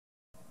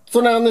So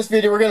now in this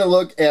video we're going to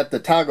look at the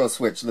toggle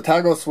switch. The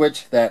toggle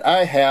switch that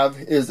I have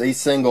is a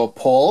single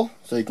pole.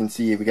 So you can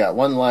see we got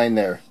one line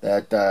there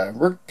that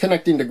we're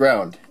connecting to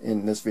ground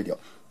in this video.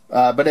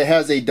 But it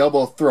has a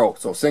double throw.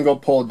 So single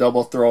pole,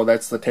 double throw,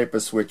 that's the type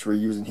of switch we're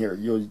using here.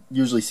 You'll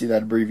usually see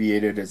that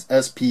abbreviated as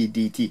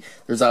SPDT.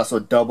 There's also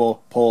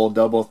double pole,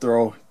 double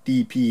throw,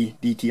 DP,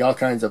 DT, all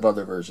kinds of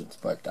other versions.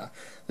 But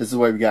this is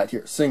what we got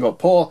here. Single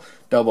pole,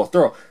 double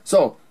throw.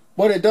 So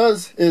what it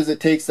does is it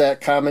takes that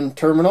common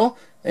terminal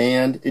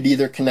and it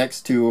either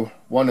connects to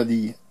one of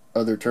the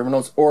other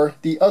terminals or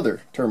the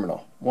other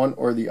terminal. One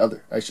or the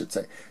other, I should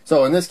say.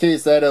 So in this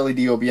case, that LED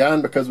will be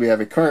on because we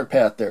have a current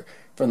path there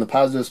from the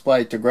positive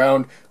supply to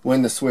ground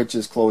when the switch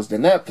is closed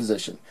in that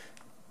position.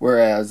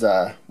 Whereas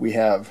we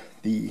have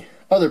the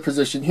other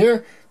position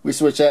here, we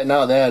switch that,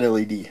 now that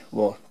LED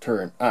will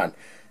turn on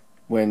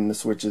when the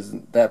switch is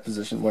in that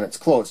position when it's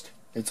closed.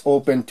 It's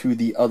open to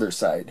the other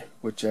side,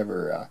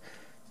 whichever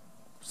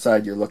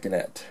side you're looking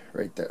at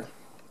right there.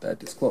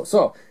 That is closed.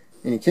 So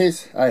in any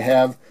case, I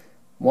have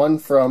one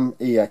from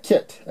a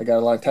kit I got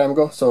a long time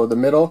ago. So the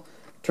middle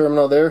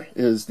terminal there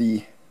is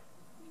the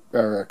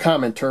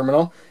common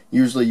terminal.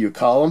 Usually you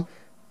call them,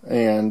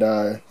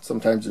 and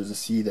sometimes there's a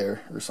C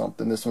there or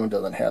something. This one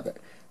doesn't have that,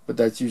 but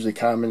that's usually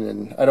common,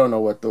 and I don't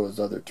know what those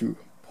other two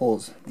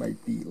poles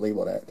might be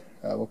labeled at.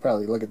 We'll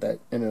probably look at that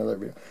in another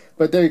video.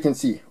 But there you can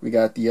see we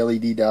got the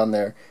LED down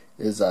there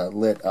is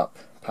lit up.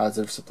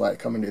 Positive supply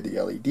coming to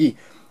the LED.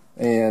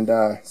 And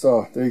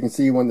so there you can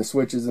see when the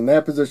switch is in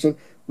that position,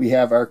 we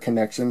have our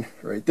connection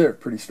right there.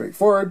 Pretty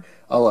straightforward.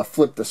 I'll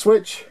flip the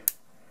switch,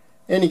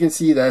 and you can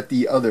see that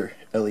the other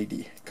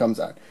LED comes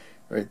on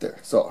right there.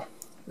 So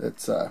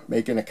it's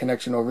making a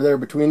connection over there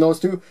between those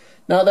two.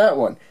 Now that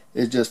one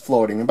is just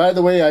floating. And by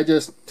the way, I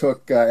just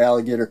took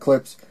alligator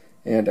clips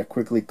and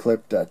quickly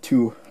clipped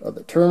two of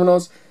the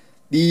terminals.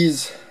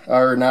 These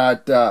are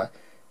not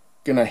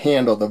going to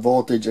handle the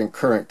voltage and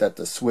current that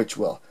the switch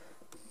will.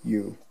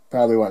 You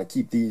probably want to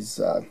keep these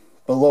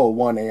below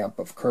 1 amp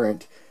of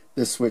current.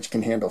 This switch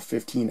can handle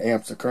 15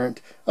 amps of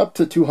current up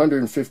to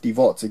 250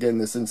 volts. Again,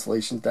 this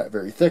insulation is not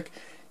very thick.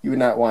 You would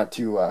not want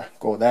to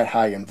go that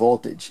high in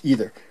voltage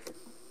either.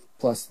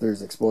 Plus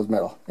there's exposed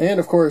metal. And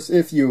of course,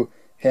 if you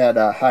had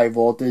a high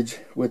voltage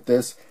with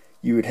this,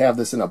 you would have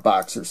this in a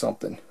box or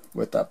something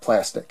with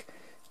plastic,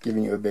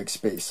 giving you a big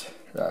space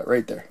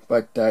right there.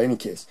 But in any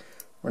case,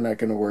 we're not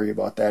going to worry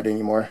about that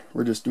anymore.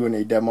 We're just doing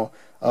a demo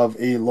of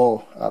a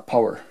low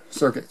power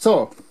circuit.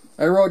 So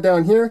I wrote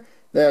down here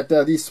that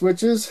these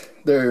switches,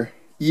 they're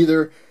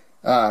either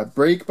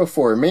break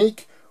before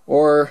make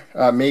or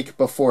make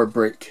before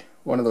break.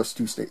 One of those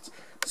two states.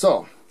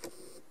 So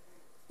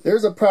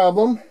there's a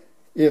problem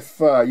if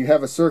you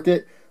have a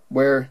circuit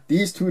where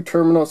these two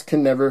terminals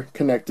can never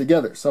connect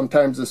together.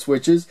 Sometimes the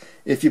switches,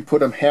 if you put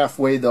them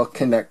halfway, they'll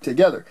connect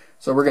together.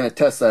 So we're going to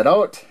test that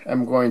out.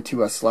 I'm going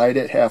to slide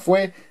it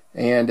halfway,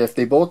 and if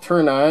they both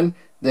turn on,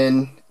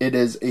 then it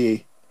is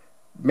a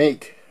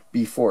make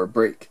before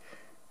break.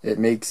 It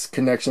makes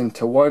connection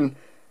to one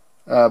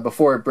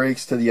before it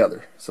breaks to the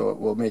other. So it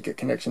will make a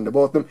connection to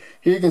both of them.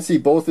 Here you can see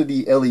both of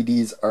the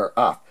LEDs are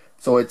off.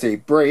 So it's a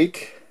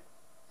break.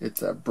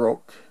 It's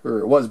broke, or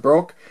it was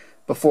broke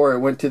before it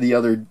went to the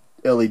other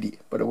LED,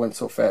 but it went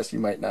so fast you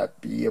might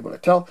not be able to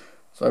tell.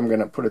 So I'm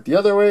going to put it the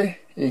other way,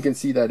 and you can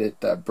see that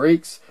it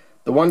breaks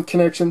the one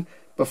connection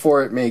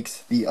before it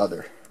makes the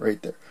other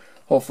right there.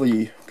 Hopefully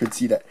you could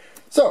see that.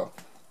 So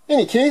in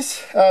any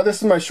case,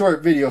 this is my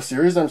short video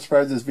series. I'm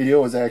surprised this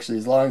video was actually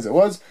as long as it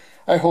was.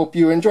 I hope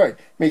you enjoyed.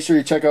 Make sure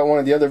you check out one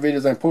of the other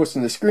videos I'm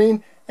posting on the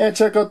screen, and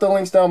check out the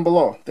links down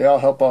below. They all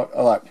help out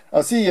a lot.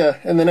 I'll see you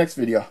in the next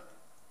video.